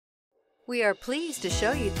We are pleased to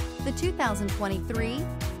show you the 2023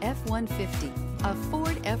 F-150. A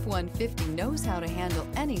Ford F-150 knows how to handle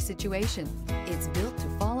any situation. It's built to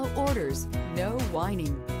follow orders, no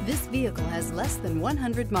whining. This vehicle has less than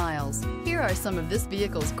 100 miles. Here are some of this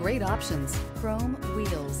vehicle's great options: chrome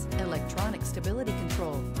wheels, electronic stability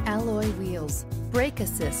control, alloy wheels, brake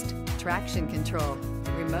assist, traction control,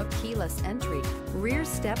 remote keyless entry, rear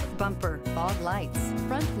step bumper, fog lights,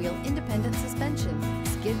 front wheel independent suspension,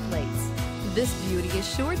 skid plates. This beauty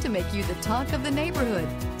is sure to make you the talk of the neighborhood.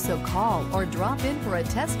 So call or drop in for a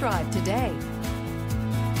test drive today.